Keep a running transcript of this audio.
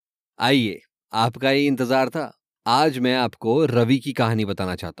आइए, आपका ही इंतजार था। आज मैं आपको रवि की कहानी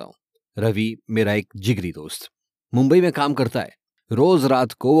बताना चाहता हूँ। रवि मेरा एक जिगरी दोस्त मुंबई में काम करता है। रोज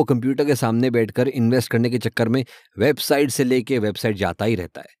रात को वो कंप्यूटर के सामने बैठकर इन्वेस्ट करने के चक्कर में वेबसाइट से लेके वेबसाइट जाता ही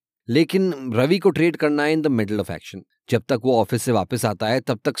रहता है। लेकिन रवि को ट्रेड करना है in the middle of action. जब तक वो ऑफिस से वापस आता है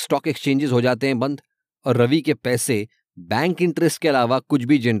तब तक स्टॉक एक्सचेंजेस हो जाते हैं बंद और रवि के पैसे बैंक इंटरेस्ट के अलावा कुछ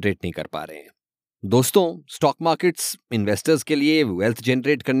भी जनरेट नहीं कर पा रहे हैं। दोस्तों, स्टॉक मार्केट्स इन्वेस्टर्स के लिए वेल्थ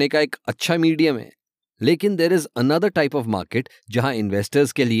जनरेट करने का एक अच्छा मीडियम है, लेकिन there is another type of market जहां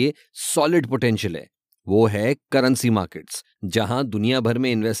इन्वेस्टर्स के लिए सॉलिड पोटेंशियल है। वो है करेंसी मार्केट्स, जहां दुनिया भर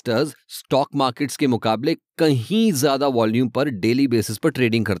में इन्वेस्टर्स स्टॉक मार्केट्स के मुकाबले कहीं ज्यादा वॉल्यूम पर डेली बेसिस पर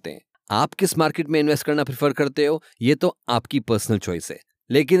ट्रेडिंग करते हैं। आप किस मार्केट में इन्वेस्ट करना प्रेफर करते हो, ये तो आपकी पर्सनल चॉइस है,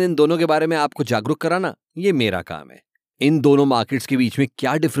 लेकिन इन दोनों के बारे में आपको जागरूक कराना ये मेरा काम है। इन दोनों मार्केट्स के बीच में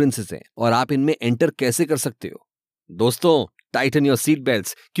क्या डिफरेंसेस हैं और आप इनमें एंटर कैसे कर सकते हो। दोस्तों, टाइटन योर सीट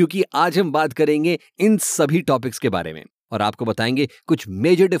बेल्ट्स, क्योंकि आज हम बात करेंगे इन सभी टॉपिक्स के बारे में और आपको बताएंगे कुछ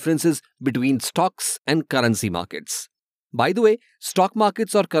major differences between stocks and currency markets. By the way, stock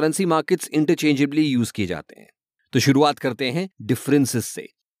markets और करेंसी मार्केट्स इंटरचेंजेबली यूज किए जाते हैं। तो शुरुआत करते हैं डिफरेंसेस से।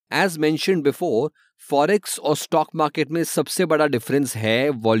 एज मेंशन्ड बिफोर, फॉरेक्स और स्टॉक मार्केट में सबसे बड़ा डिफरेंस है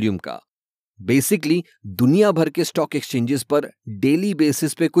वॉल्यूम का। बेसिकली दुनिया भर के स्टॉक एक्सचेंजेस पर डेली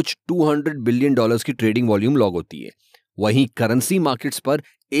बेसिस पे कुछ $200 बिलियन की ट्रेडिंग वॉल्यूम लॉग होती है। वहीं करेंसी मार्केट्स पर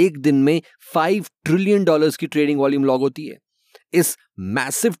एक दिन में $5 ट्रिलियन की ट्रेडिंग वॉल्यूम लॉग होती है। इस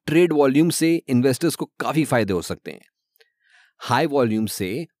मैसिव ट्रेड वॉल्यूम से इन्वेस्टर्स को काफी फायदे हो सकते हैं। हाई वॉल्यूम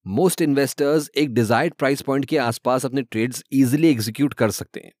से मोस्ट इन्वेस्टर्स एक डिजायर्ड प्राइस पॉइंट के आसपास अपने ट्रेड्स इजीली एग्जीक्यूट कर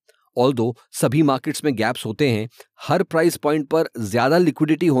सकते हैं। ऑल्दो सभी मार्केट्स में गैप्स होते हैं, हर प्राइस पॉइंट पर ज्यादा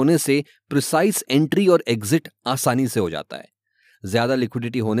लिक्विडिटी होने से प्रिसाइज एंट्री और एग्जिट आसानी से हो जाता है। ज्यादा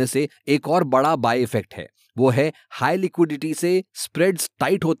लिक्विडिटी होने से एक और बड़ा बाय इफेक्ट है, वो है हाई लिक्विडिटी से स्प्रेड्स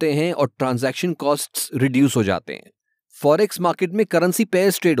टाइट होते हैं और ट्रांजैक्शन कॉस्ट्स रिड्यूस हो जाते हैं। फॉरेक्स मार्केट में करेंसी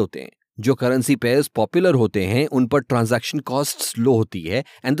पेयर्स ट्रेड होते हैं। जो करेंसी पेयर्स पॉपुलर होते हैं उन पर ट्रांजैक्शन कॉस्ट्स लो होती है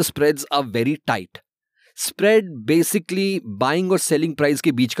and the spreads are very tight. Spread basically buying और सेलिंग प्राइस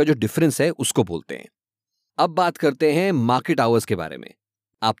के बीच का जो डिफरेंस है उसको बोलते हैं। अब बात करते हैं मार्केट आवर्स के बारे में।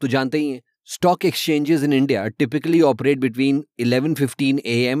 आप तो जानते ही हैं, stock exchanges in India typically operate between 11:15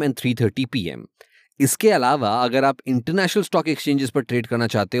 AM and 3:30 PM। इसके अलावा अगर आप इंटरनेशनल स्टॉक एक्सचेंजेस पर ट्रेड करना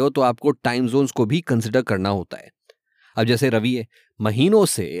चाहते हो तो आपको टाइम जोन्स को भी कंसिडर करना होता है। अब जैसे रवि है, महीनों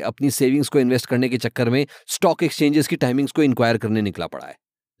से अपनी सेविंग्स को इन्वेस्ट करने के चक्कर में स्टॉक एक्सचेंजेस की टाइमिंग्स को इंक्वायर करने निकला पड़ा है।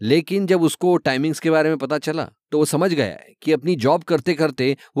 लेकिन जब उसको टाइमिंग्स के बारे में पता चला तो वो समझ गया है कि अपनी जॉब करते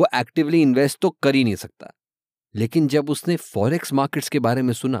करते वो एक्टिवली इन्वेस्ट तो कर ही नहीं सकता। लेकिन जब उसने फॉरेक्स मार्केट्स के बारे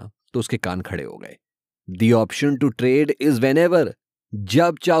में सुना तो उसके कान खड़े हो गए। The option to trade is whenever,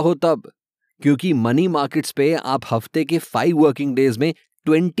 जब चाहो तब, क्योंकि मनी मार्केट्स पे आप हफ्ते के 5 वर्किंग डेज में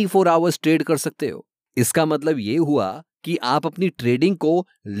 24 आवर्स ट्रेड कर सकते हो। इसका मतलब ये हुआ कि आप अपनी ट्रेडिंग को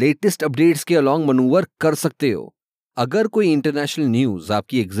लेटेस्ट अपडेट्स के अलॉन्ग मनूवर कर सकते हो। अगर कोई इंटरनेशनल न्यूज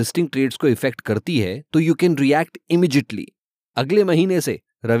आपकी एग्जिस्टिंग ट्रेड्स को इफेक्ट करती है तो यू कैन रिएक्ट इमीडिएटली। अगले महीने से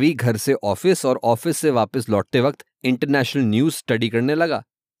रवि घर से ऑफिस और ऑफिस से वापस लौटते वक्त इंटरनेशनल न्यूज स्टडी करने लगा।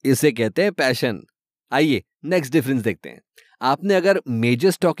 इसे कहते हैं पैशन। आइए नेक्स्ट डिफरेंस देखते हैं। आपने अगर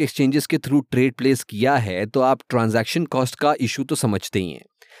मेजर स्टॉक एक्सचेंजेस के थ्रू ट्रेड प्लेस किया है तो आप ट्रांजैक्शन कॉस्ट का इशू तो समझते ही हैं।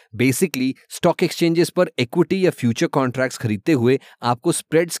 बेसिकली स्टॉक एक्सचेंजेस पर इक्विटी या फ्यूचर कॉन्ट्रैक्ट्स खरीदते हुए आपको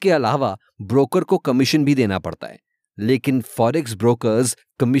स्प्रेड्स के अलावा ब्रोकर को कमीशन भी देना पड़ता है। लेकिन फॉरेक्स ब्रोकर्स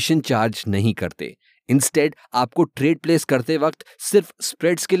कमीशन चार्ज नहीं करते। इंस्टेड आपको ट्रेड प्लेस करते वक्त सिर्फ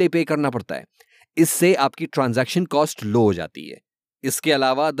स्प्रेड्स के लिए पे करना पड़ता है। इससे आपकी ट्रांजैक्शन कॉस्ट लो हो जाती है। इसके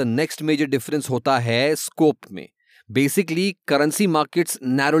अलावा द नेक्स्ट मेजर डिफरेंस होता है स्कोप में। Basically currency markets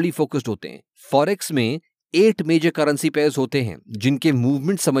narrowly focused होते हैं। फॉरेक्स में 8 मेजर करेंसी पेयर्स होते हैं जिनके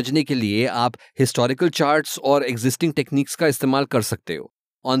मूवमेंट समझने के लिए आप हिस्टोरिकल चार्ट्स और एग्जिस्टिंग टेक्निक्स का इस्तेमाल कर सकते हो।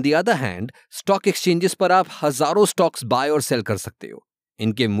 On the other hand, stock exchanges पर आप हजारों स्टॉक्स बाय और सेल कर सकते हो।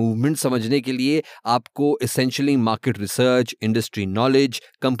 इनके मूवमेंट समझने के लिए आपको essentially market research, industry knowledge,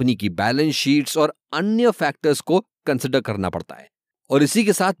 company की बैलेंस शीट्स और अन्य फैक्टर्स को कंसिडर करना पड़ता है। और इसी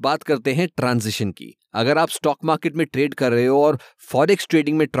के साथ बात करते हैं ट्रांजिशन की। अगर आप स्टॉक मार्केट में ट्रेड कर रहे हो और फॉरेक्स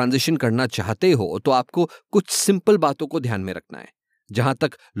ट्रेडिंग में ट्रांजिशन करना चाहते हो तो आपको कुछ सिंपल बातों को ध्यान में रखना है। जहां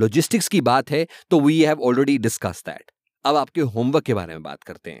तक लॉजिस्टिक्स की बात है तो we have already discussed that. अब आपके होमवर्क के बारे में बात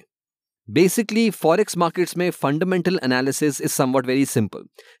करते हैं। बेसिकली फॉरेक्स मार्केट्स में fundamental analysis is somewhat very simple.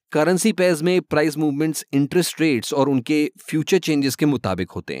 Currency pairs में प्राइस मूवमेंट्स इंटरेस्ट रेट्स और उनके फ्यूचर चेंजेस के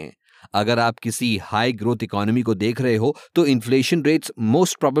मुताबिक होते हैं। अगर आप किसी हाई ग्रोथ इकोनॉमी को देख रहे हो तो इन्फ्लेशन रेट्स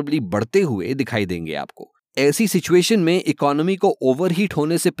मोस्ट प्रोबेबली बढ़ते हुए दिखाई देंगे आपको। ऐसी सिचुएशन में इकोनॉमी को ओवरहीट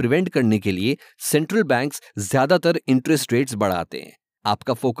होने से प्रिवेंट करने के लिए सेंट्रल बैंक्स ज्यादातर इंटरेस्ट रेट्स बढ़ाते हैं।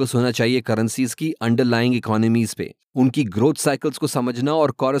 आपका फोकस होना चाहिए करेंसीज की अंडरलाइंग इकोनॉमीज पे। उनकी ग्रोथ साइकिल्स को समझना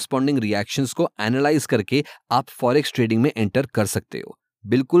और कॉरेस्पॉन्डिंग रिएक्शंस को एनालाइज करके आप फॉरेक्स ट्रेडिंग में एंटर कर सकते हो।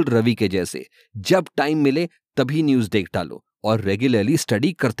 बिल्कुल रवि के जैसे जब टाइम मिले तभी न्यूज देख डालो और रेगुलरली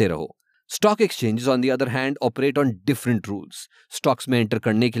स्टडी करते रहो। Stock exchanges on the other hand operate on different rules. Stocks में एंटर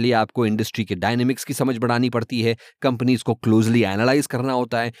करने के लिए आपको इंडस्ट्री के डायनेमिक्स की समझ बढ़ानी पड़ती है, कंपनीज को क्लोजली एनालाइज करना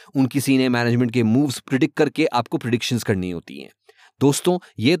होता है, उनकी सीनियर मैनेजमेंट के मूव्स प्रिडिक्ट करके आपको प्रिडिक्शंस करनी होती हैं। दोस्तों,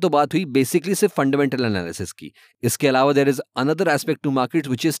 ये तो बात हुई बेसिकली सिर्फ फंडामेंटल एनालिसिस की। इसके अलावा there is another aspect to market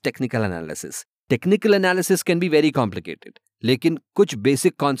which is technical analysis. Technical analysis can be very complicated, लेकिन कुछ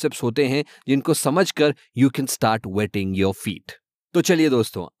बेसिक कॉन्सेप्ट्स होते हैं जिनको समझकर you can start wetting your feet. तो चलिए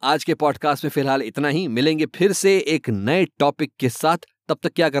दोस्तों, आज के पॉडकास्ट में फिलहाल इतना ही। मिलेंगे फिर से एक नए टॉपिक के साथ। तब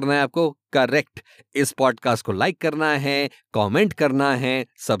तक क्या करना है आपको? करेक्ट, इस पॉडकास्ट को लाइक करना है, कमेंट करना है,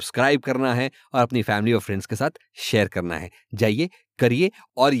 सब्सक्राइब करना है और अपनी फैमिली और फ्रेंड्स के साथ शेयर करना है। जाइए, करिए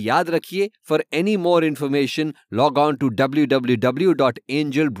और याद रखिए, for any more information log on to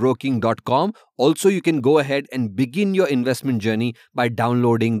www.angelbroking.com. Also, you can go ahead and begin your investment journey by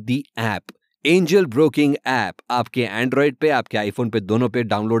downloading the app. Angel Broking app आपके एंड्रॉइड पे, आपके आईफोन पे, दोनों पे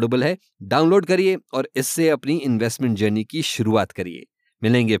डाउनलोडेबल है। डाउनलोड करिए और इससे अपनी इन्वेस्टमेंट जर्नी की शुरुआत करिए।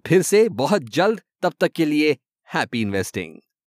 मिलेंगे फिर से बहुत जल्द, तब तक के लिए हैप्पी इन्वेस्टिंग।